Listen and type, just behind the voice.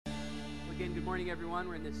Again, good morning, everyone.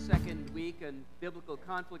 We're in this second week on biblical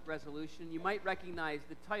conflict resolution. You might recognize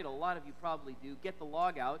the title. A lot of you probably do. Get the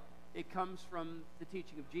log out. It comes from the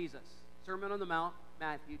teaching of Jesus. Sermon on the Mount,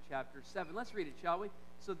 Matthew chapter 7. Let's read it, shall we?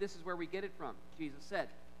 So this is where we get it from. Jesus said,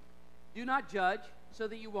 "Do not judge so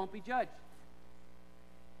that you won't be judged.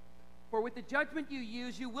 For with the judgment you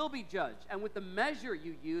use, you will be judged. And with the measure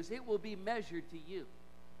you use, it will be measured to you.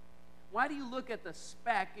 Why do you look at the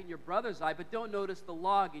speck in your brother's eye, but don't notice the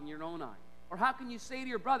log in your own eye? Or how can you say to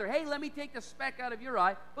your brother, hey, let me take the speck out of your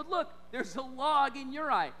eye, but look, there's a log in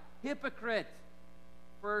your eye? Hypocrite!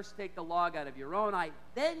 First take the log out of your own eye,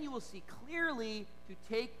 then you will see clearly to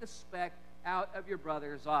take the speck out of your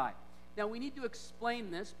brother's eye." Now, we need to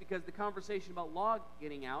explain this because the conversation about log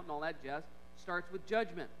getting out and all that jazz starts with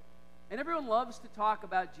judgment. And everyone loves to talk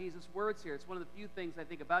about Jesus' words here. It's one of the few things I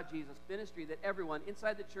think about Jesus' ministry that everyone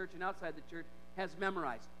inside the church and outside the church has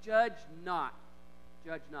memorized. Judge not.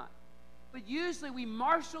 Judge not. But usually we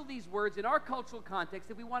marshal these words in our cultural context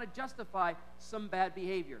if we want to justify some bad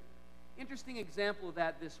behavior. Interesting example of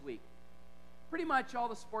that this week. Pretty much all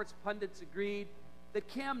the sports pundits agreed that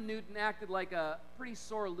Cam Newton acted like a pretty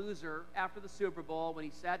sore loser after the Super Bowl when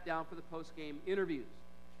he sat down for the post-game interviews.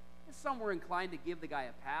 Some were inclined to give the guy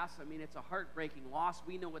a pass. I mean, it's a heartbreaking loss.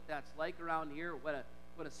 We know what that's like around here, what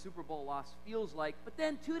a Super Bowl loss feels like. But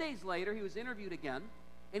then 2 days later, he was interviewed again,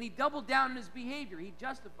 and he doubled down on his behavior. He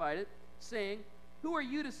justified it, saying, "Who are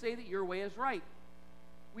you to say that your way is right?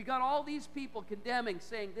 We got all these people condemning,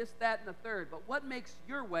 saying this, that, and the third, but what makes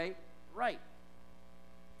your way right?"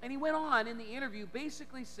 And he went on in the interview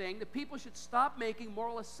basically saying that people should stop making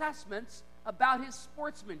moral assessments about his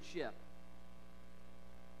sportsmanship.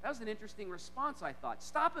 That was an interesting response, I thought.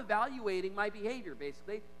 Stop evaluating my behavior,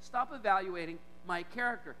 basically. Stop evaluating my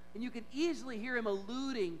character. And you can easily hear him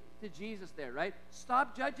alluding to Jesus there, right?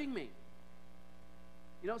 Stop judging me.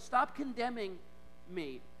 Stop condemning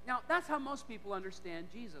me. Now, that's how most people understand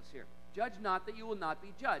Jesus here. Judge not that you will not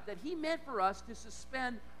be judged. That he meant for us to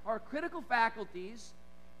suspend our critical faculties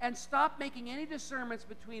and stop making any discernments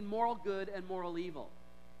between moral good and moral evil,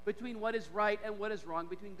 between what is right and what is wrong,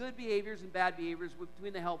 between good behaviors and bad behaviors,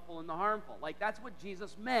 between the helpful and the harmful. Like, that's what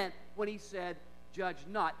Jesus meant when he said, judge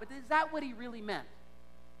not. But is that what he really meant?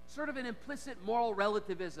 Sort of an implicit moral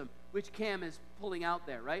relativism, which Cam is pulling out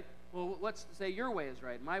there, right? Well, let's say your way is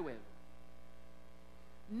right, my way.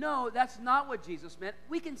 No, that's not what Jesus meant.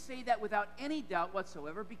 We can say that without any doubt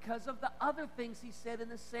whatsoever because of the other things he said in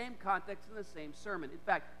the same context in the same sermon. In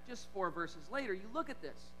fact, just 4 verses later, you look at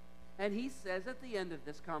this. And he says at the end of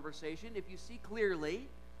this conversation, if you see clearly,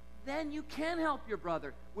 then you can help your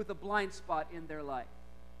brother with a blind spot in their life.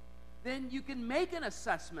 Then you can make an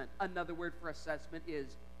assessment. Another word for assessment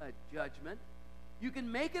is a judgment. You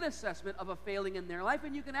can make an assessment of a failing in their life,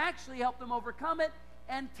 and you can actually help them overcome it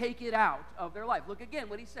and take it out of their life. Look again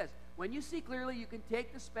what he says. When you see clearly, you can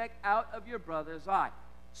take the speck out of your brother's eye.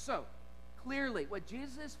 So, clearly, what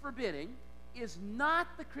Jesus is forbidding is not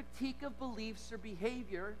the critique of beliefs or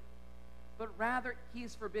behavior, but rather he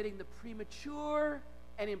is forbidding the premature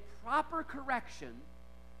and improper correction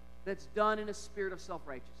that's done in a spirit of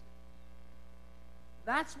self-righteousness.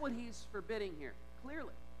 That's what he's forbidding here,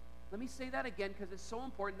 clearly. Let me say that again because it's so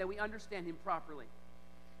important that we understand him properly.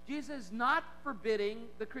 Jesus is not forbidding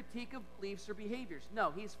the critique of beliefs or behaviors.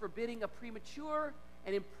 No, he's forbidding a premature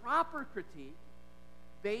and improper critique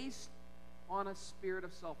based on a spirit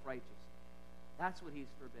of self-righteousness. That's what he's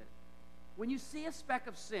forbidding. When you see a speck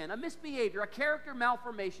of sin, a misbehavior, a character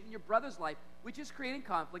malformation in your brother's life, which is creating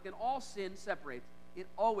conflict, and all sin separates, it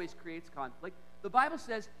always creates conflict, the Bible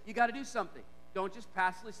says you got to do something. Don't just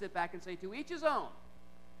passively sit back and say, to each his own.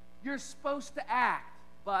 You're supposed to act,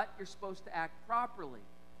 but you're supposed to act properly.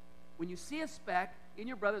 When you see a speck in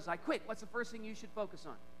your brother's eye, quick, what's the first thing you should focus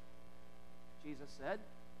on? Jesus said,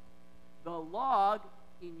 the log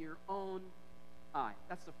in your own eye.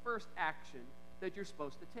 That's the first action that you're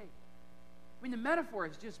supposed to take. I mean, the metaphor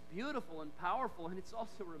is just beautiful and powerful, and it's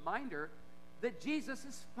also a reminder that Jesus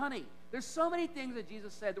is funny. There's so many things that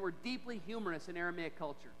Jesus said that were deeply humorous in Aramaic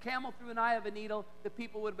culture. Camel through an eye of a needle, the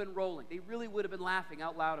people would have been rolling. They really would have been laughing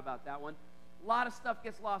out loud about that one. A lot of stuff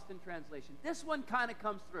gets lost in translation. This one kind of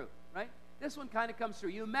comes through, right? This one kind of comes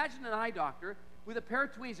through. You imagine an eye doctor with a pair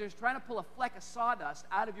of tweezers trying to pull a fleck of sawdust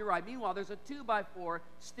out of your eye. Meanwhile, there's a 2x4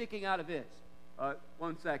 sticking out of his.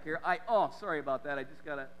 One sec here. Sorry about that.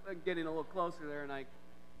 I'm getting a little closer there, and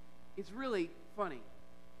it's really funny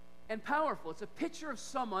and powerful. It's a picture of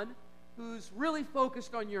someone who's really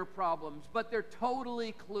focused on your problems, but they're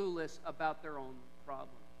totally clueless about their own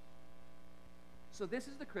problems. So this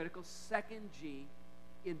is the critical second G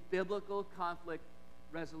in biblical conflict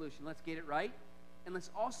resolution. Let's get it right. And let's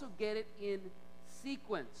also get it in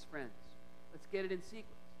sequence, friends. Let's get it in sequence.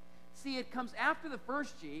 See, it comes after the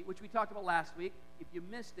first G, which we talked about last week. If you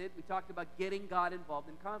missed it, we talked about getting God involved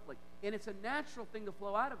in conflict. And it's a natural thing to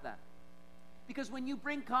flow out of that. Because when you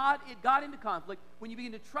bring God into conflict, when you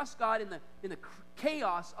begin to trust God in the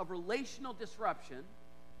chaos of relational disruption,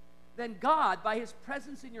 then God, by his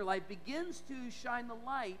presence in your life, begins to shine the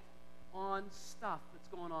light on stuff that's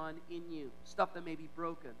going on in you, stuff that may be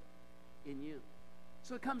broken in you.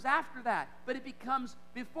 So it comes after that, but it becomes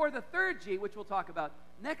before the third G, which we'll talk about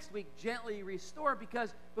next week, gently restore,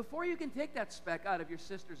 because before you can take that speck out of your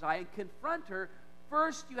sister's eye and confront her,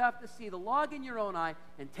 first you have to see the log in your own eye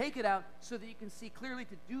and take it out so that you can see clearly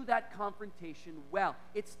to do that confrontation well.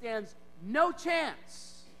 It stands no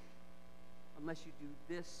chance unless you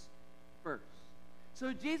do this first.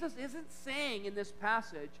 So Jesus isn't saying in this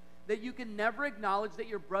passage that you can never acknowledge that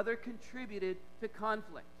your brother contributed to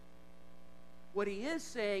conflict. What he is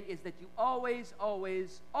saying is that you always,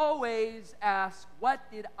 always, always ask, what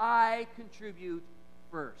did I contribute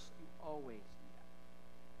first? You always do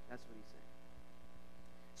that. That's what he's saying.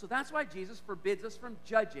 So that's why Jesus forbids us from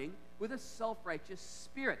judging with a self-righteous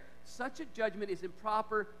spirit. Such a judgment is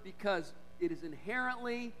improper because it is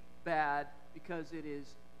inherently bad, because it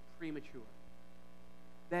is premature.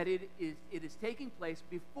 That it is taking place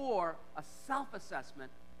before a self-assessment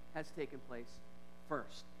has taken place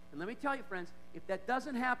first. And let me tell you, friends, if that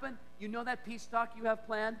doesn't happen, you know that peace talk you have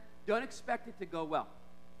planned, don't expect it to go well.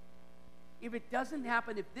 If it doesn't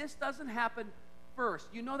happen, if this doesn't happen first,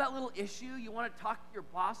 you know that little issue you want to talk to your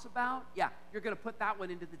boss about? Yeah, you're going to put that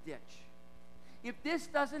one into the ditch. If this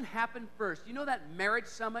doesn't happen first, you know that marriage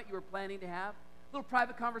summit you were planning to have? A little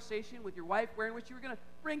private conversation with your wife, where in which you were going to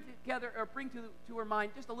bring together or bring to her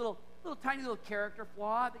mind just a little tiny little character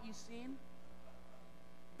flaw that you've seen?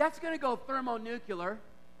 That's going to go thermonuclear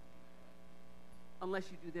unless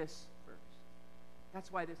you do this first.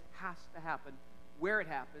 That's why this has to happen where it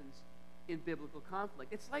happens in biblical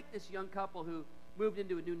conflict. It's like this young couple who moved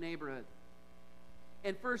into a new neighborhood.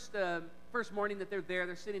 And first morning that they're there,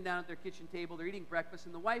 they're sitting down at their kitchen table, they're eating breakfast,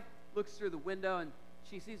 and the wife looks through the window and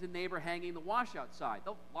she sees a neighbor hanging the wash outside.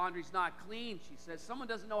 The laundry's not clean, she says. Someone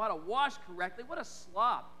doesn't know how to wash correctly. What a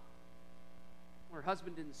slop. Her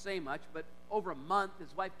husband didn't say much, but over a month,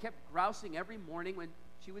 his wife kept grousing every morning when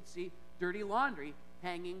she would see dirty laundry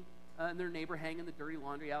hanging, and their neighbor hanging the dirty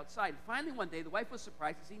laundry outside. And finally, one day, the wife was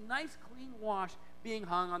surprised to see nice, clean wash being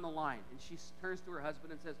hung on the line. And she turns to her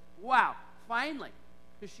husband and says, "Wow, finally,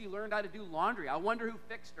 because she learned how to do laundry. I wonder who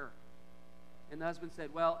fixed her." And the husband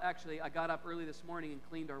said, "Well, actually, I got up early this morning and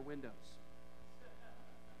cleaned our windows."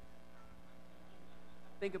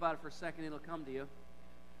 Think about it for a second, it'll come to you.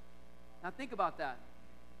 Now think about that.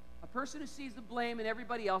 A person who sees the blame in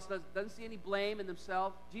everybody else doesn't see any blame in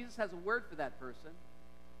themselves. Jesus has a word for that person.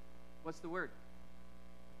 What's the word?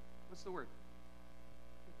 What's the word?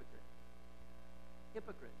 Hypocrite.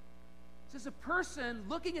 Hypocrite. It says a person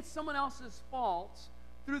looking at someone else's faults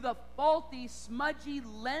through the faulty, smudgy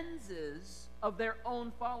lenses of their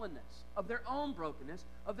own fallenness, of their own brokenness,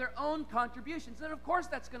 of their own contributions. And of course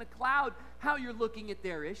that's going to cloud how you're looking at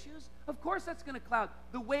their issues. Of course that's going to cloud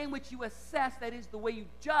the way in which you assess, that is, the way you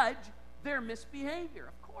judge their misbehavior.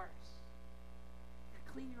 Of course. You got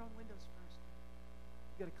to clean your own windows first.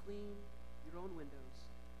 You got to clean your own windows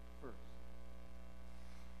first.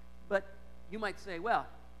 But you might say, "Well,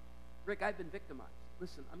 Rick, I've been victimized."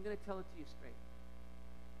 Listen, I'm going to tell it to you straight.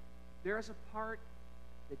 There is a part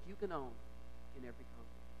that you can own in every conflict.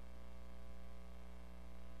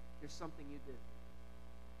 There's something you did.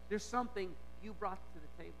 There's something you brought to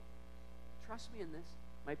the table. Trust me in this.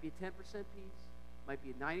 Might be a 10% piece. Might be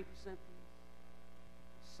a 90%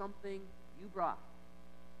 piece. Something you brought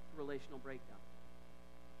to relational breakdown.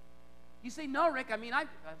 You say, "No, Rick, I mean, I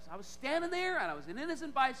was standing there and I was an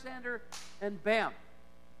innocent bystander and bam,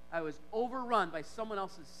 I was overrun by someone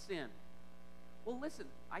else's sin." Well, listen,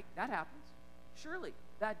 that happens. Surely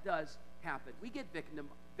that does happen. We get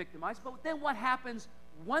victimized, but then what happens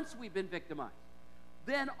once we've been victimized?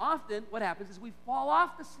 Then often what happens is we fall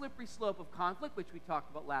off the slippery slope of conflict, which we talked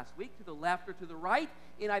about last week, to the left or to the right,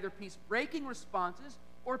 in either peace-breaking responses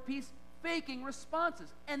or peace-faking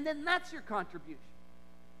responses. And then that's your contribution.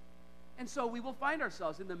 And so we will find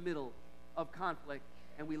ourselves in the middle of conflict,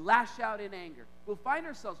 and we lash out in anger. We'll find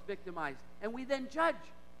ourselves victimized, and we then judge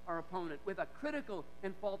our opponent with a critical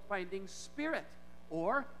and fault-finding spirit.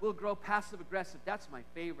 Or we'll grow passive-aggressive. That's my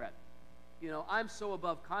favorite. You know, I'm so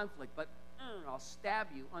above conflict, but I'll stab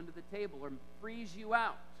you under the table or freeze you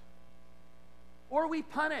out. Or we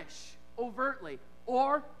punish overtly.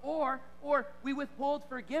 Or we withhold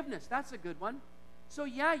forgiveness. That's a good one. So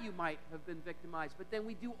yeah, you might have been victimized, but then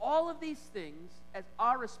we do all of these things as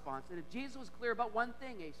our response. And if Jesus was clear about one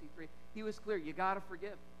thing, AC3, he was clear, you got to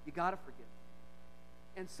forgive. You got to forgive.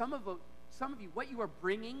 And some of you, what you are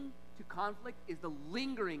bringing to conflict is the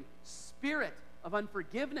lingering spirit of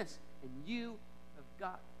unforgiveness, and you have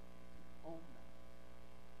got to own that.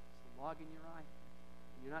 It's the log in your eye,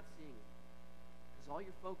 and you're not seeing it, because all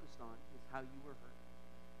you're focused on is how you were hurt.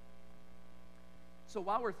 So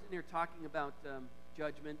while we're sitting here talking about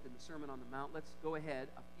judgment and the Sermon on the Mount, let's go ahead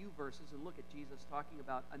a few verses and look at Jesus talking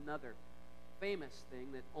about another famous thing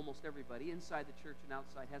that almost everybody inside the church and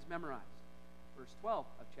outside has memorized. Verse 12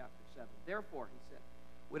 of chapter 7. Therefore, he said,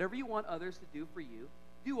 whatever you want others to do for you,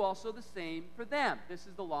 do also the same for them. This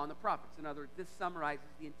is the law and the prophets. In other words, this summarizes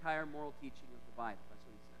the entire moral teaching of the Bible. That's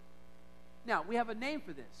what he says. Now, we have a name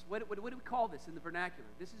for this. What do we call this in the vernacular?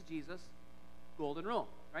 This is Jesus' golden rule,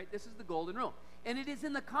 right? This is the golden rule. And it is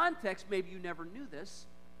in the context, maybe you never knew this,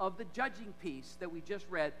 of the judging piece that we just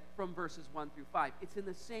read from verses 1 through 5. It's in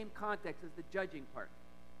the same context as the judging part.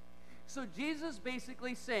 So Jesus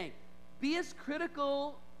basically saying, be as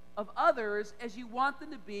critical of others as you want them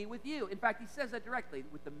to be with you. In fact, he says that directly.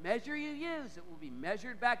 With the measure you use, it will be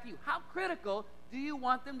measured back to you. How critical do you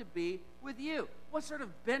want them to be with you? What sort of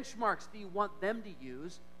benchmarks do you want them to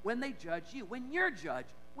use when they judge you? When you're judged,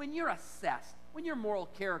 when you're assessed, when your moral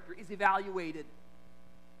character is evaluated,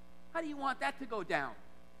 how do you want that to go down?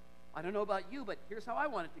 I don't know about you, but here's how I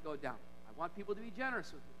want it to go down. I want people to be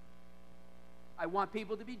generous with me. I want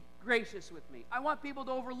people to be gracious with me. I want people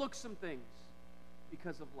to overlook some things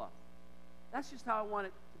because of love. That's just how I want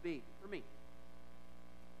it to be for me.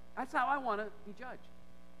 That's how I want to be judged.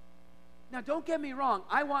 Now, don't get me wrong.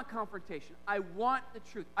 I want confrontation. I want the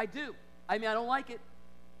truth. I do. I mean, I don't like it,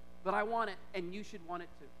 but I want it, and you should want it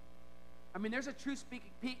too. I mean, there's a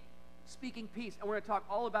truth-speaking piece, and we're going to talk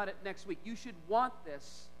all about it next week. You should want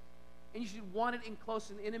this, and you should want it in close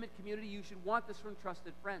and intimate community. You should want this from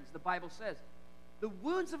trusted friends. The Bible says, the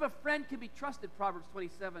wounds of a friend can be trusted, Proverbs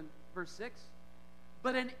 27, verse 6,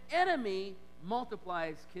 but an enemy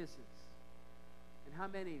multiplies kisses. And how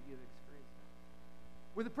many of you have experienced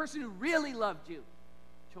that? Where the person who really loved you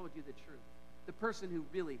told you the truth. The person who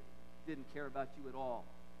really didn't care about you at all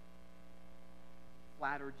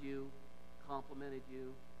flattered you, complimented you,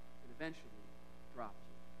 and eventually dropped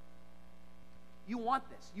you. You want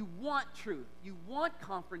this. You want truth. You want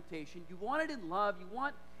confrontation. You want it in love.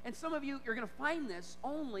 And some of you, you're going to find this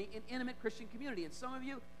only in intimate Christian community. And some of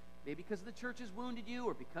you, maybe because the church has wounded you,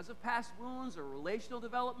 or because of past wounds or relational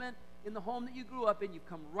development in the home that you grew up in, you've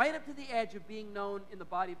come right up to the edge of being known in the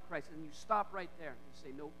body of Christ, and you stop right there and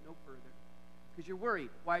you say, no further. Because you're worried.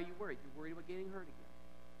 Why are you worried? You're worried about getting hurt again.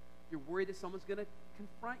 You're worried that someone's going to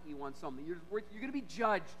confront you on something. You're worried you're going to be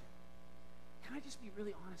judged. Can I just be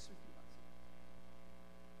really honest with you about something?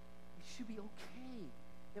 It should be okay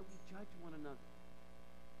that we judge one another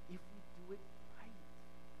if we do it right.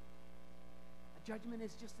 A judgment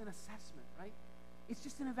is just an assessment, right? It's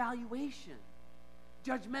just an evaluation.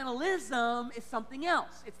 Judgmentalism is something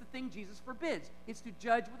else. It's the thing Jesus forbids. It's to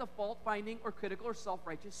judge with a fault-finding or critical or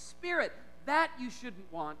self-righteous spirit. That you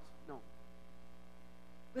shouldn't want. No.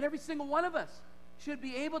 But every single one of us should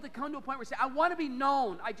be able to come to a point where we say, I want to be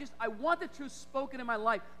known. I want the truth spoken in my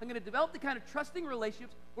life. I'm going to develop the kind of trusting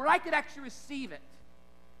relationships where I could actually receive it.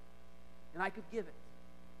 And I could give it.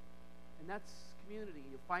 And that's community.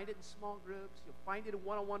 You'll find it in small groups. You'll find it in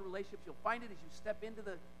one-on-one relationships. You'll find it as you step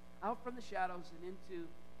out from the shadows and into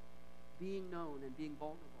being known and being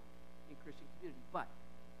vulnerable in Christian community. But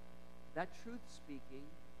that truth speaking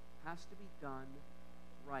has to be done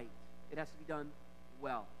right. It has to be done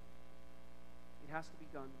well. It has to be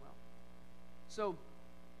done well.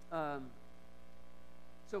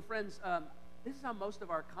 So friends, this is how most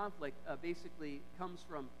of our conflict basically comes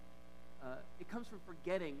from. It comes from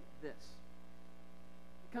forgetting this.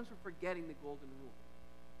 It comes from forgetting the golden rule.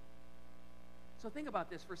 So think about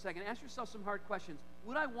this for a second. Ask yourself some hard questions.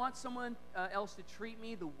 Would I want someone else to treat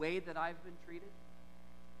me the way that I've been treated?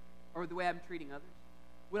 Or the way I'm treating others?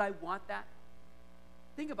 Would I want that?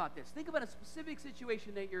 Think about this. Think about a specific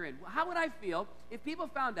situation that you're in. How would I feel if people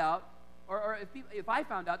found out, or if I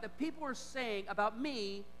found out that people were saying about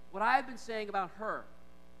me what I've been saying about her?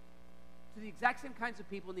 To the exact same kinds of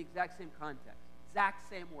people in the exact same context. Exact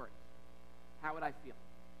same words. How would I feel?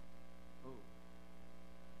 Oh.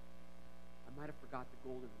 I might have forgot the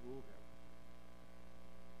golden rule there.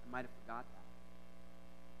 I might have forgot that.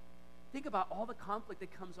 Think about all the conflict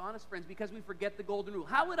that comes on us, friends, because we forget the golden rule.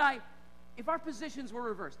 How would I, if our positions were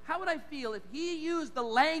reversed, how would I feel if he used the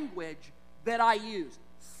language that I used?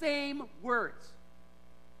 Same words.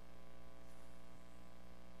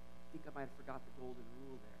 think I might have forgot the golden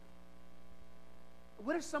rule there.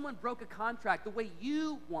 What if someone broke a contract the way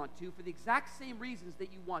you want to for the exact same reasons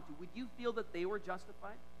that you want to? Would you feel that they were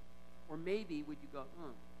justified? Or maybe would you go, I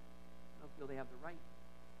don't feel they have the right?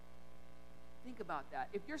 Think about that.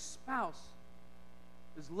 If your spouse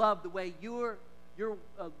is loved the way you're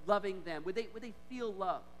loving them, would they feel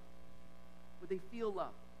love? Would they feel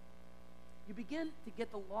love? You begin to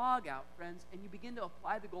get the log out, friends, and you begin to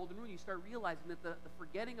apply the golden rule. You start realizing that the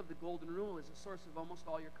forgetting of the golden rule is a source of almost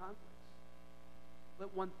all your conflicts.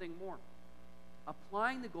 But one thing more.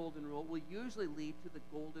 Applying the golden rule will usually lead to the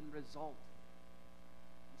golden result.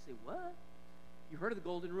 You say, what? You heard of the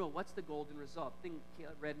golden rule. What's the golden result? Thing I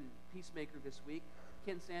read in Peacemaker this week.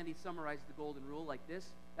 Ken Sande summarized the golden rule like this.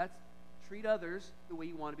 That's treat others the way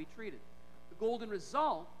you want to be treated. The golden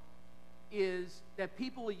result is that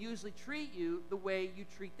people will usually treat you the way you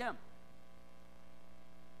treat them.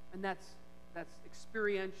 And that's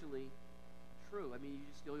experientially true. I mean,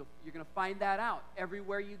 you're going to find that out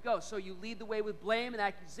everywhere you go. So you lead the way with blame and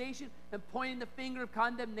accusation and pointing the finger of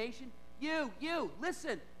condemnation. You,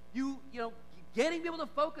 listen. You know, getting people to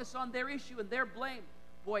focus on their issue and their blame.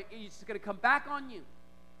 Boy, it's going to come back on you.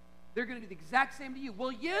 They're going to do the exact same to you.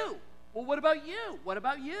 Well, what about you? What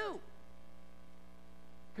about you?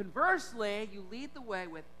 Conversely, you lead the way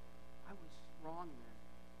with, I was wrong there.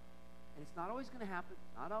 And it's not always going to happen.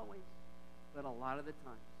 Not always. But a lot of the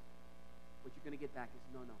times, what you're going to get back is,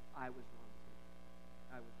 no, I was wrong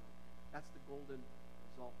too. I was wrong. That's the golden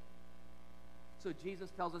result. So Jesus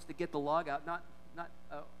tells us to get the log out, not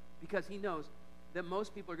because he knows that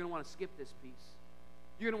most people are going to want to skip this piece.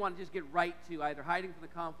 You're going to want to just get right to either hiding from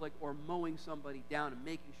the conflict or mowing somebody down and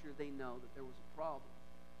making sure they know that there was a problem.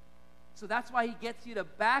 So that's why he gets you to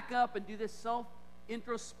back up and do this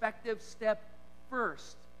self-introspective step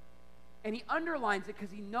first. And he underlines it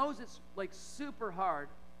because he knows it's like super hard.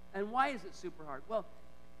 And why is it super hard? Well,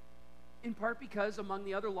 in part because among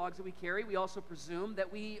the other logs that we carry, we also presume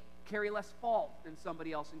that we carry less fault than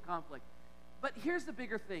somebody else in conflict. But here's the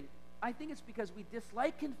bigger thing. I think it's because we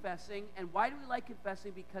dislike confessing. And why do we like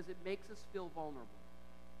confessing? Because it makes us feel vulnerable.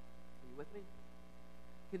 Are you with me?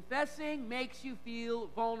 Confessing makes you feel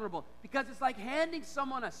vulnerable because it's like handing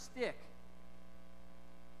someone a stick.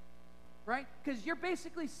 Right? Because you're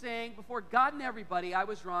basically saying before God and everybody, I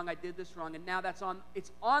was wrong, I did this wrong, and now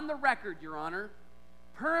it's on the record, Your Honor.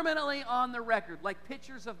 Permanently on the record, like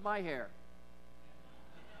pictures of my hair.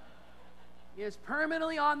 It's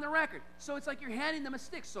permanently on the record. So it's like you're handing them a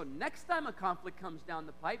stick. So next time a conflict comes down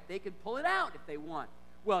the pipe, they can pull it out if they want.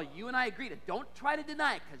 Well, you and I agreed. Don't try to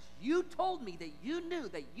deny it because you told me that you knew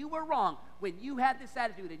that you were wrong when you had this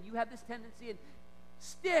attitude and you had this tendency, and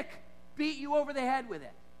stick beat you over the head with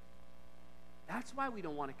it. That's why we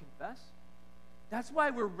don't want to confess. That's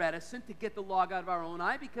why we're reticent to get the log out of our own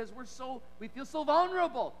eye because we feel so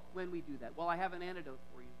vulnerable when we do that. Well, I have an antidote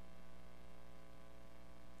for you.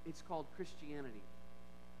 It's called Christianity.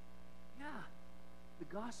 Yeah, the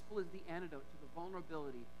gospel is the antidote to the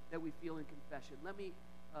vulnerability that we feel in confession. Let me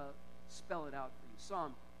spell it out for you.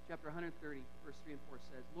 Psalm chapter 130, verse 3 and 4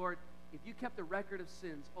 says, Lord, if you kept a record of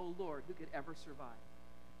sins, O Lord, who could ever survive?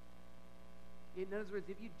 In other words,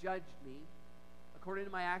 if you judged me according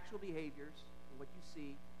to my actual behaviors and what you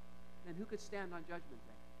see, then who could stand on judgment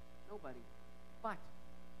day? Nobody. But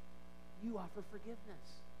you offer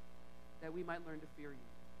forgiveness that we might learn to fear you.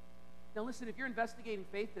 Now listen, if you're investigating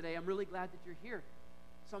faith today, I'm really glad that you're here.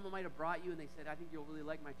 Someone might have brought you and they said, I think you'll really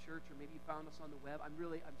like my church, or maybe you found us on the web. I'm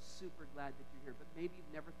super glad that you're here. But maybe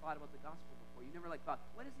you've never thought about the gospel before. You never thought,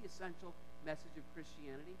 what is the essential message of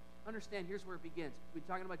Christianity? Understand, here's where it begins. We're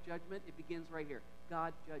talking about judgment. It begins right here.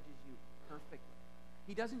 God judges you perfectly.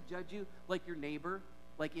 He doesn't judge you like your neighbor,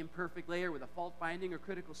 like imperfectly or with a fault-finding or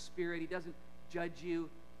critical spirit. He doesn't judge you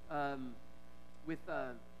with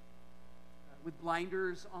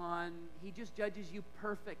blinders on. He just judges you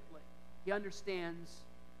perfectly. He understands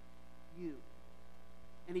you.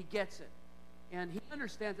 And he gets it. And he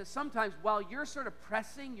understands that sometimes while you're sort of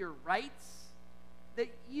pressing your rights, that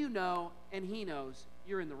you know and he knows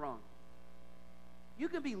you're in the wrong. You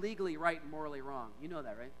can be legally right and morally wrong. You know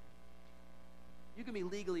that, right? You can be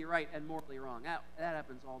legally right and morally wrong. That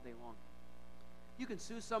happens all day long. You can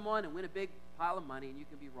sue someone and win a big pile of money, and you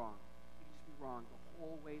can be wrong. You can just be wrong the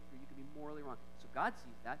whole way through. You can be morally wrong. So God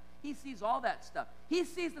sees that. He sees all that stuff. He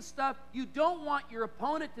sees the stuff you don't want your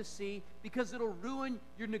opponent to see because it'll ruin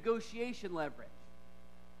your negotiation leverage.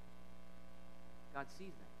 God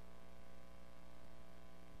sees that.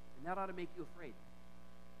 And that ought to make you afraid.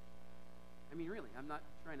 I mean, really, I'm not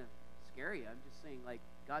trying to scare you. I'm just saying, like,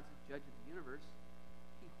 God's the judge of the universe.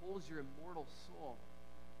 He holds your immortal soul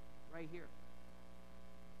right here.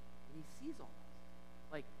 And he sees all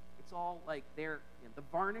this. Like, it's all like there, the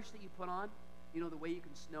varnish that you put on, the way you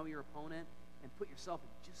can snow your opponent and put yourself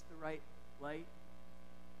in just the right light.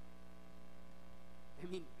 I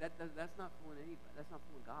mean, that's not fooling anybody. That's not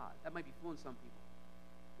fooling God. That might be fooling some people.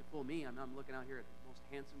 It could fool me. I'm looking out here at the most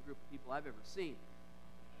handsome group of people I've ever seen.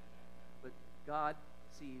 But God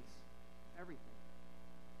sees everything.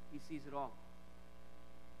 He sees it all.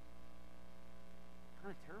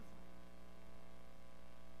 Kind of terrifying.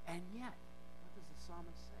 And yet, what does the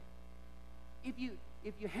psalmist say?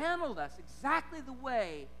 If you handled us exactly the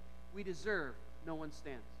way we deserve, no one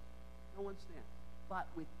stands. No one stands. But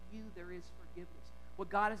with you there is forgiveness. What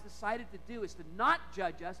God has decided to do is to not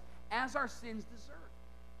judge us as our sins deserve.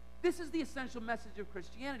 This is the essential message of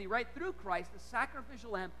Christianity, right? Through Christ, the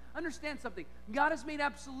sacrificial lamb. Understand something. God has made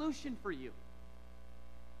absolution for you.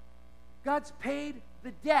 God's paid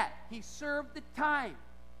the debt. He served the time.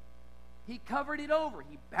 He covered it over.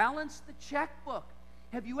 He balanced the checkbook.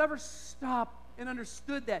 Have you ever stopped and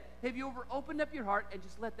understood that? Have you ever opened up your heart and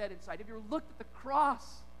just let that inside? Have you ever looked at the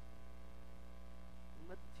cross and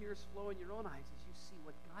let the tears flow in your own eyes as you see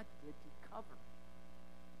what God did to cover?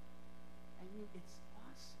 I mean, it's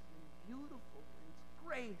awesome and beautiful and it's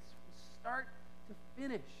grace from start to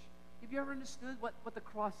finish. Have you ever understood what the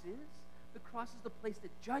cross is? The cross is the place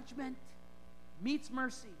that judgment meets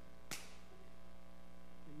mercy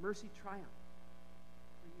and mercy triumphs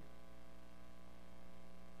for you.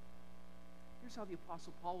 Here's how the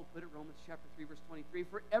Apostle Paul will put it, Romans chapter 3, verse 23.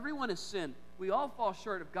 For everyone has sinned. We all fall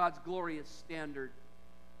short of God's glorious standard.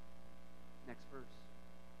 Next verse.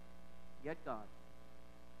 Yet God,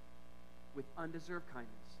 with undeserved kindness,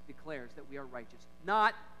 declares that we are righteous,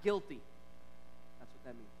 not guilty. That's what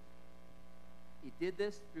that means. He did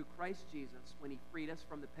this through Christ Jesus when he freed us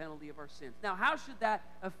from the penalty of our sins. Now, how should that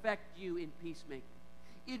affect you in peacemaking?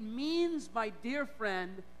 It means, my dear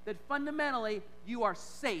friend, that fundamentally you are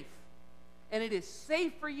safe. And it is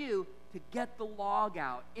safe for you to get the log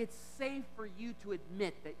out. It's safe for you to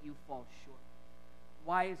admit that you fall short.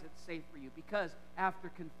 Why is it safe for you? Because after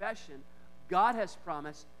confession, God has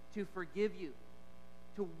promised to forgive you,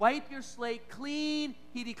 to wipe your slate clean.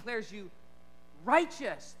 He declares you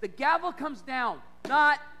righteous. The gavel comes down,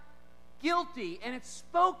 not guilty, and it's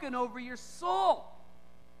spoken over your soul.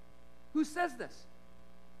 Who says this?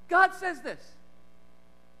 God says this.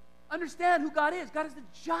 Understand who God is. God is the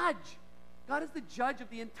judge. God is the judge of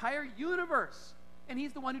the entire universe, and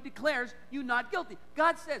he's the one who declares you not guilty.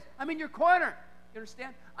 God says, I'm in your corner. You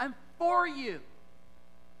understand? I'm for you.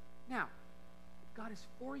 Now, if God is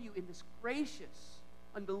for you in this gracious,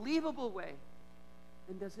 unbelievable way,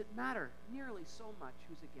 then does it matter nearly so much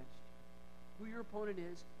who's against you? Who your opponent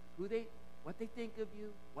is, what they think of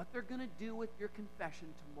you, what they're going to do with your confession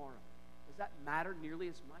tomorrow. Does that matter nearly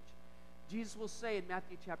as much? Jesus will say in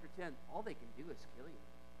Matthew chapter 10, all they can do is kill you.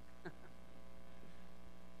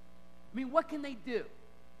 I mean, what can they do?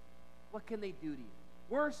 What can they do to you?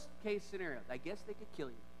 Worst case scenario, I guess they could kill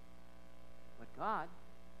you. But God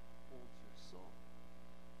holds your soul.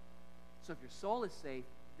 So if your soul is safe,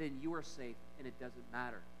 then you are safe, and it doesn't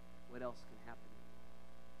matter what else can happen to you.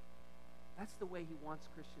 That's the way he wants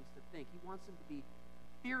Christians to think. He wants them to be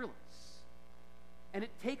fearless. And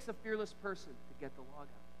it takes a fearless person to get the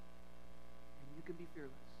log out. And you can be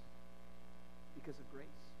fearless because of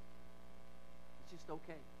grace. It's just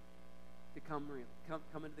okay to come real,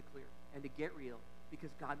 come into the clear, and to get real,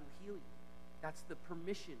 because God will heal you. That's the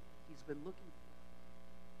permission he's been looking for.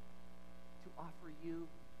 To offer you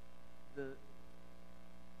the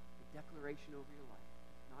declaration over your life,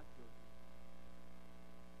 not guilty.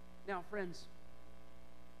 Now, friends,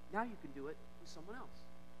 now you can do it with someone else.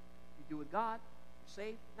 You do it with God, you're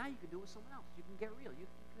saved. Now you can do it with someone else. You can get real. You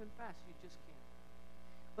can confess. You just can't.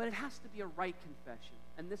 But it has to be a right confession.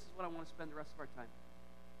 And this is what I want to spend the rest of our time.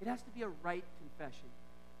 It has to be a right confession.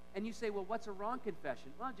 And you say, well, what's a wrong confession?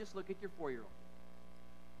 Well, just look at your 4-year-old.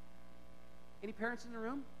 Any parents in the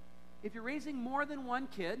room? If you're raising more than one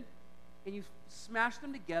kid and you smash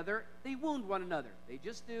them together, they wound one another. They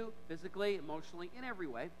just do, physically, emotionally, in every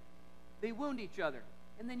way. They wound each other.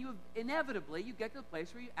 And then you inevitably, you get to the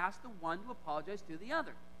place where you ask the one to apologize to the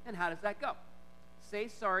other. And how does that go? Say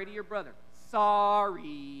sorry to your brother.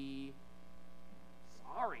 Sorry.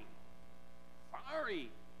 Sorry. Sorry.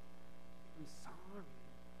 I'm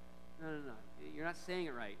sorry. No. You're not saying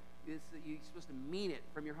it right. You're supposed to mean it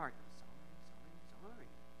from your heart. Sorry.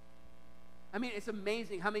 I mean, it's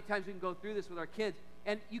amazing how many times we can go through this with our kids,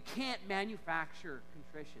 and you can't manufacture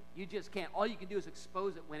contrition. You just can't. All you can do is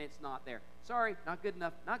expose it when it's not there. Sorry, not good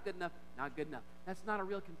enough, not good enough, not good enough. That's not a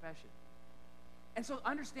real confession. And so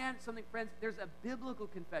understand something, friends. There's a biblical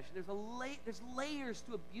confession. There's layers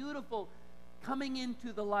to a beautiful coming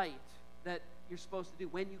into the light that you're supposed to do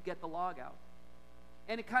when you get the log out.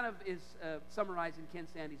 And it kind of is summarized in Ken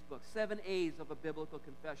Sande's book, 7 A's of a Biblical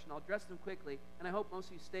Confession. I'll address them quickly, and I hope most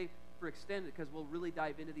of you stay for extended because we'll really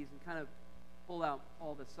dive into these and kind of pull out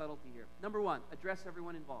all the subtlety here. Number 1, address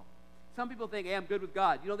everyone involved. Some people think, hey, I'm good with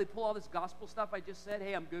God. You know, they pull all this gospel stuff I just said.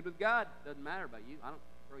 Hey, I'm good with God. Doesn't matter about you. I don't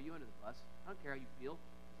throw you under the bus. I don't care how you feel.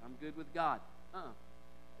 I'm good with God.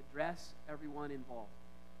 Address everyone involved.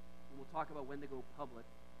 And we'll talk about when to go public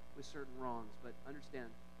with certain wrongs, but understand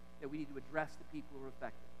that we need to address the people who are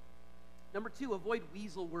affected. Number 2, avoid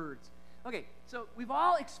weasel words. Okay, so we've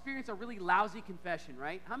all experienced a really lousy confession,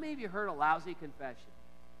 right? How many of you heard a lousy confession?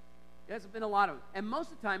 There's been a lot of them. And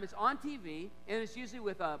most of the time it's on TV, and it's usually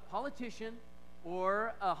with a politician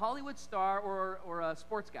or a Hollywood star or a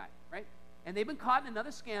sports guy, right? And they've been caught in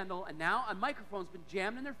another scandal, and now a microphone's been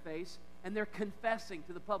jammed in their face, and they're confessing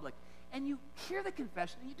to the public. And you hear the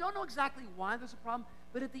confession, and you don't know exactly why there's a problem,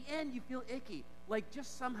 but at the end you feel icky, like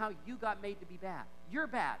just somehow you got made to be bad. You're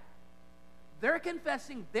bad. They're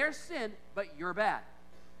confessing their sin, but you're bad.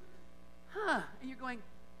 And you're going,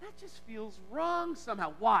 that just feels wrong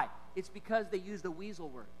somehow. Why? It's because they used a weasel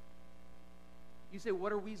word. You say,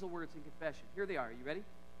 what are weasel words in confession? Here they are. Are you ready?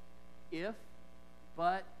 If,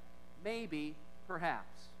 but, maybe,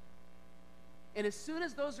 perhaps. And as soon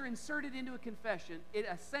as those are inserted into a confession, it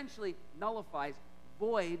essentially nullifies,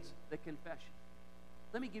 voids the confession.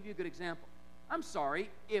 Let me give you a good example. I'm sorry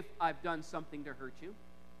if I've done something to hurt you.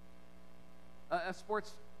 A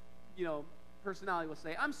sports, personality will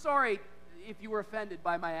say, I'm sorry if you were offended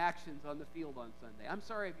by my actions on the field on Sunday. I'm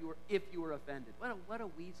sorry if you were offended. What a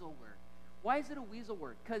weasel word. Why is it a weasel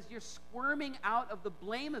word? Because you're squirming out of the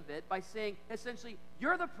blame of it by saying, essentially,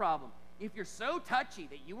 you're the problem. If you're so touchy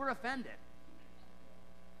that you were offended,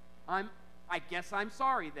 I guess I'm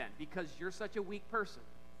sorry then, because you're such a weak person.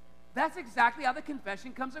 That's exactly how the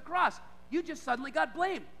confession comes across. You just suddenly got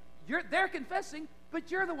blamed. They're confessing, but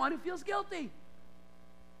you're the one who feels guilty.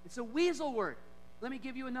 It's a weasel word. Let me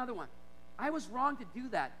give you another one. I was wrong to do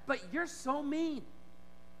that, but you're so mean.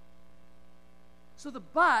 So the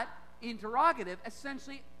but interrogative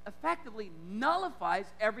essentially effectively nullifies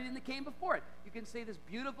everything that came before it. You can say this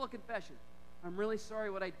beautiful confession. I'm really sorry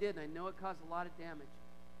what I did, and I know it caused a lot of damage.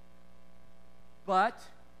 But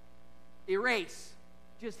erase.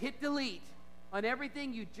 Just hit delete on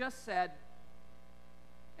everything you just said,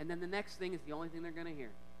 and then the next thing is the only thing they're going to hear.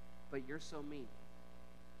 But you're so mean.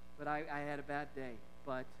 But I had a bad day.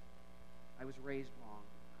 But I was raised wrong.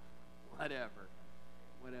 Whatever.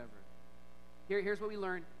 Here's what we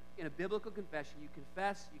learned. In a biblical confession, you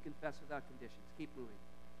confess without conditions. Keep moving.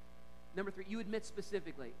 Number 3, you admit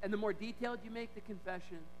specifically. And the more detailed you make the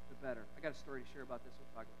confession, the better. I got a story to share about this.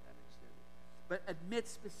 We'll talk about that next time. But admit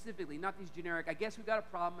specifically, not these generic, I guess we've got a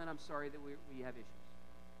problem and I'm sorry that we have issues.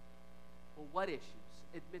 Well, what issues?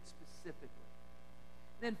 Admit specifically.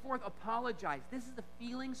 Then 4th, apologize. This is the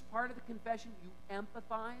feelings part of the confession. You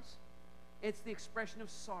empathize. It's the expression of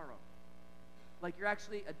sorrow. Like you're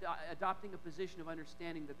actually adopting a position of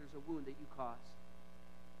understanding that there's a wound that you caused.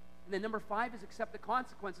 And then number 5 is accept the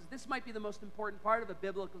consequences. This might be the most important part of a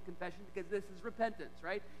biblical confession because this is repentance,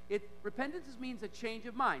 right? Repentance means a change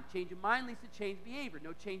of mind. Change of mind leads to change behavior.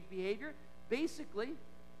 No change behavior. Basically,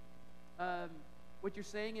 what you're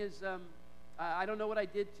saying is, I don't know what I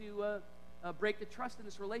did to break the trust in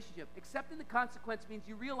this relationship. Accepting the consequence means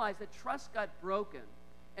you realize that trust got broken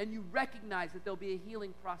and you recognize that there'll be a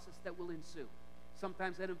healing process that will ensue.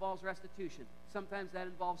 Sometimes that involves restitution. Sometimes that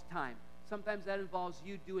involves time. Sometimes that involves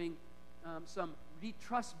you doing some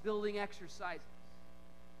trust-building exercises.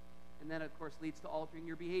 And that, of course, leads to altering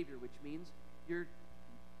your behavior, which means you're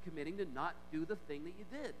committing to not do the thing that you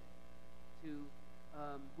did to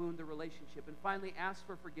wound the relationship. And finally, ask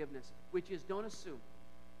for forgiveness, which is don't assume.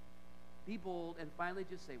 Be bold, and finally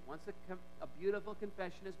just say, once a beautiful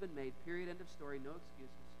confession has been made, period, end of story, no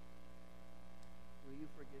excuses, will you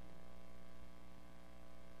forgive me?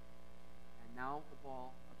 And now the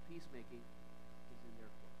ball of peacemaking is in their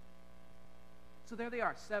court. So there they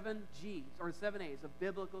are, 7 G's, or 7 A's of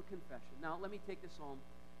biblical confession. Now let me take this home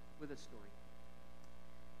with a story.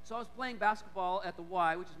 So I was playing basketball at the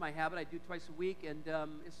Y, which is my habit. I do twice a week, and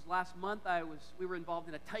this last month we were involved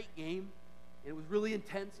in a tight game. It was really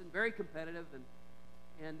intense and very competitive,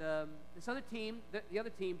 and this other team, the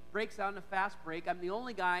other team, breaks out in a fast break. I'm the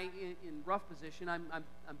only guy in rough position. I'm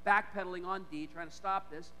backpedaling on D, trying to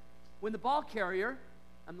stop this. When the ball carrier,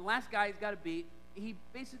 I'm the last guy he's got to beat, he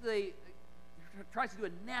basically tries to do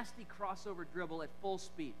a nasty crossover dribble at full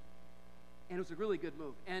speed. And it was a really good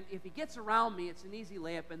move. And if he gets around me, it's an easy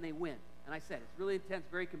layup, and they win. And I said, it's really intense,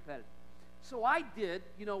 very competitive. So I did,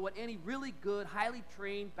 what any really good, highly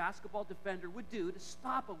trained basketball defender would do to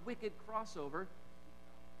stop a wicked crossover.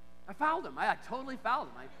 I fouled him. I totally fouled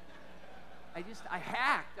him. I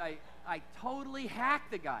hacked. I totally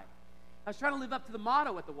hacked the guy. I was trying to live up to the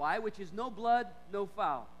motto at the Y, which is no blood, no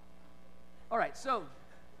foul. All right, so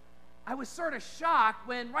I was sort of shocked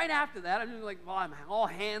when right after that, I'm like, well, I'm all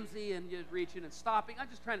handsy and just reaching and stopping. I'm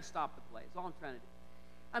just trying to stop the play. That's all I'm trying to do.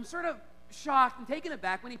 I'm sort of shocked and taken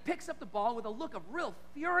aback when he picks up the ball with a look of real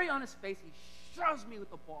fury on his face. He shoves me with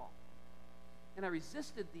the ball. And I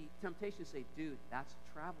resisted the temptation to say, dude, that's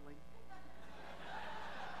traveling.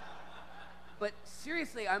 But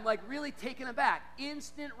seriously, I'm like really taken aback.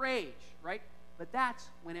 Instant rage, right? But that's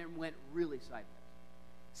when it went really sideways.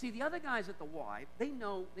 See, the other guys at the Y, they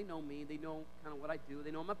know me. They know kind of what I do.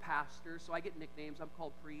 They know I'm a pastor, so I get nicknames. I'm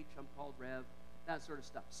called Preach. I'm called Rev, that sort of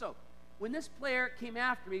stuff. So when this player came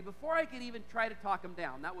after me, before I could even try to talk him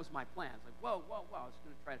down, that was my plan. I was like, whoa, I was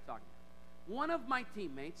going to try to talk him down. One of my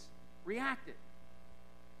teammates reacted.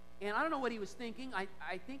 And I don't know what he was thinking. I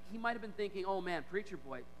think he might have been thinking, oh, man, preacher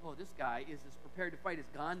boy, this guy is as prepared to fight as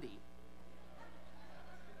Gandhi.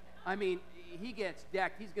 I mean, he gets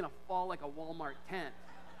decked. He's going to fall like a Walmart tent.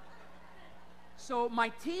 So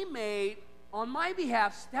my teammate, on my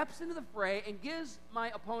behalf, steps into the fray and gives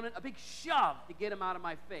my opponent a big shove to get him out of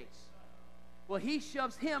my face. Well, he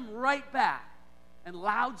shoves him right back, and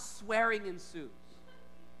loud swearing ensues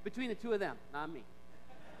between the two of them, not me.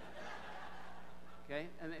 Okay?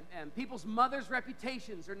 And people's mothers'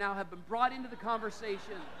 reputations have been brought into the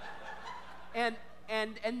conversation. And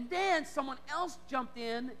then someone else jumped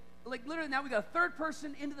in. Like, literally, now we got a third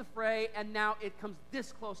person into the fray, and now it comes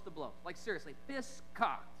this close to blows. Like, seriously, fists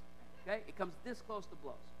cocked. Okay? It comes this close to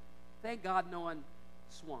blows. Thank God no one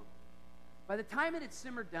swung. By the time it had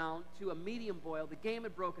simmered down to a medium boil, the game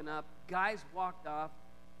had broken up. Guys walked off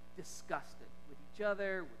disgusted with each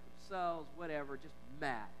other, with themselves, whatever, just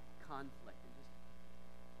mad, conflict.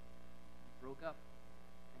 Broke up.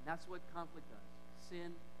 And that's what conflict does.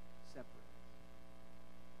 Sin separates.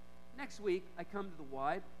 Next week, I come to the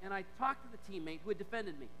Y, and I talk to the teammate who had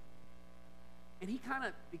defended me. And he kind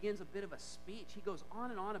of begins a bit of a speech. He goes on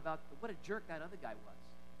and on about what a jerk that other guy was,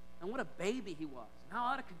 and what a baby he was, and how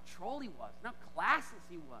out of control he was, and how classless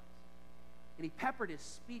he was. And he peppered his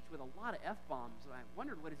speech with a lot of F-bombs, and I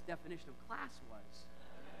wondered what his definition of class was.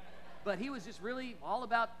 But he was just really all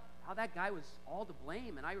about how that guy was all to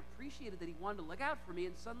blame, and I appreciated that he wanted to look out for me,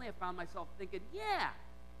 and suddenly I found myself thinking, yeah,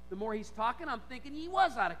 the more he's talking, I'm thinking he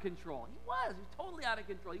was out of control. He was totally out of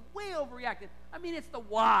control. He way overreacted. I mean, it's the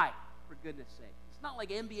Y, for goodness sake. It's not like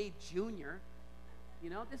NBA Junior.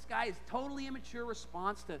 This guy is totally immature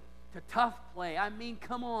response to tough play. I mean,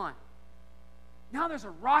 come on. Now there's a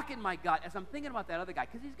rock in my gut as I'm thinking about that other guy,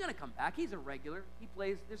 because he's going to come back. He's a regular. He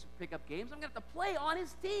plays this pickup games. I'm going to have to play on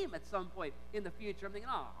his team at some point in the future. I'm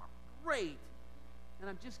thinking, oh, great. And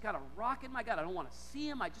I've just got a rock in my gut. I don't want to see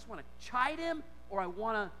him. I just want to chide him, or I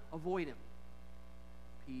want to avoid him.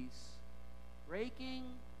 Peace breaking,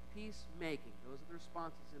 peace making. Those are the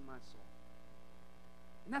responses in my soul.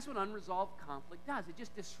 And that's what unresolved conflict does. It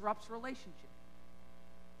just disrupts relationships.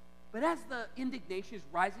 But as the indignation is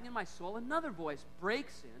rising in my soul, another voice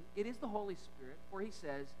breaks in. It is the Holy Spirit, where he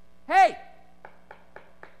says, hey,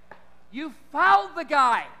 you fouled the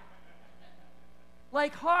guy.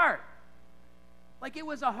 Like hard. Like it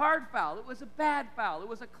was a hard foul. It was a bad foul. It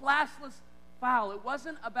was a classless foul. It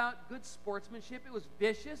wasn't about good sportsmanship. It was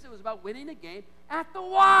vicious. It was about winning a game at the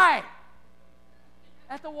Y.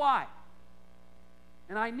 At the Y.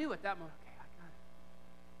 And I knew at that moment, okay,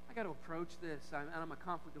 I got to approach this. I'm a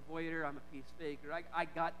conflict avoider. I'm a peace faker. I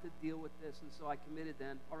got to deal with this. And so I committed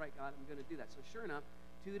then, all right, God, I'm going to do that. So sure enough,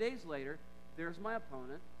 2 days later, there's my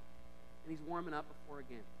opponent, and he's warming up before a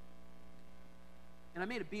game. And I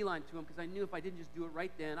made a beeline to him because I knew if I didn't just do it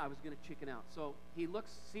right then, I was going to chicken out. So he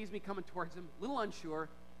sees me coming towards him, a little unsure,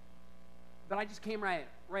 but I just came right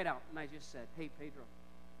out, and I just said, hey, Pedro,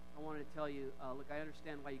 I wanted to tell you, look, I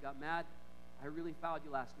understand why you got mad. I really fouled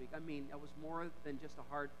you last week. I mean, it was more than just a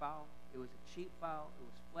hard foul. It was a cheap foul. It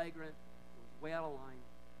was flagrant. It was way out of line.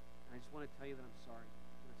 And I just want to tell you that I'm sorry.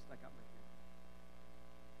 And I stuck out my hand.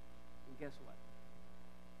 And guess what?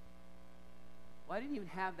 Well, I didn't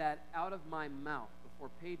even have that out of my mouth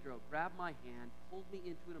before Pedro grabbed my hand, pulled me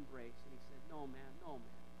into an embrace, and he said, no, man, no.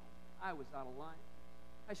 I was out of line.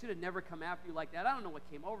 I should have never come after you like that. I don't know what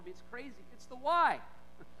came over me. It's crazy. It's the Y.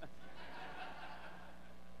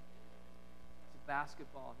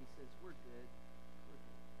 Basketball, he says, we're good. We're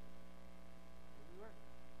good. Here we are.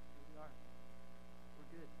 Here we are.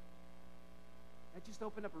 We're good. just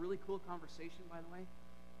opened up a really cool conversation, by the way,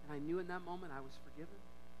 and I knew in that moment I was forgiven,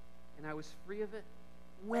 and I was free of it,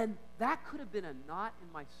 when that could have been a knot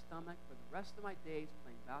in my stomach for the rest of my days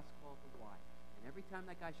playing basketball for Hawaii. And every time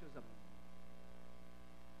that guy shows up,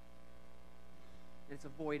 it's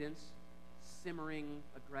avoidance, simmering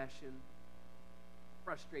aggression,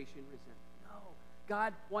 frustration, resentment. No.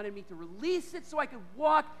 God wanted me to release it so I could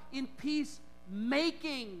walk in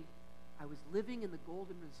peacemaking. I was living in the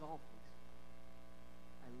golden resolve.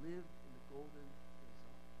 I lived in the golden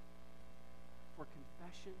resolve. For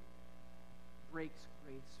confession breaks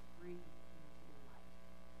grace free into your life.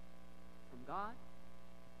 From God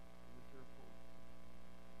and with your opponent.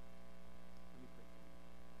 Let me pray for you.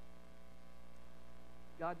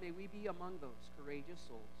 God, may we be among those courageous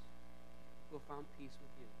souls who have found peace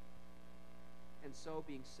with you. And so,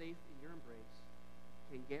 being safe in your embrace,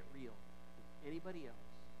 can get real with anybody else.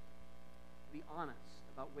 Be honest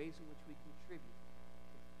about ways in which we contribute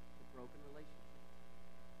to broken relationships.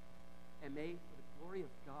 And may, for the glory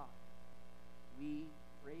of God, we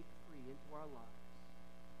break free into our lives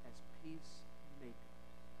as peacemakers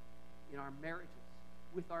in our marriages,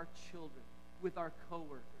 with our children, with our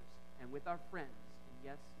coworkers, and with our friends, and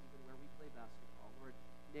yes, even where we play basketball. Lord,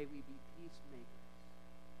 may we be peacemakers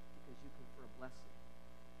because you confer a blessing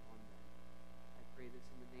on them. I pray this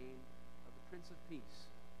in the name of the Prince of Peace,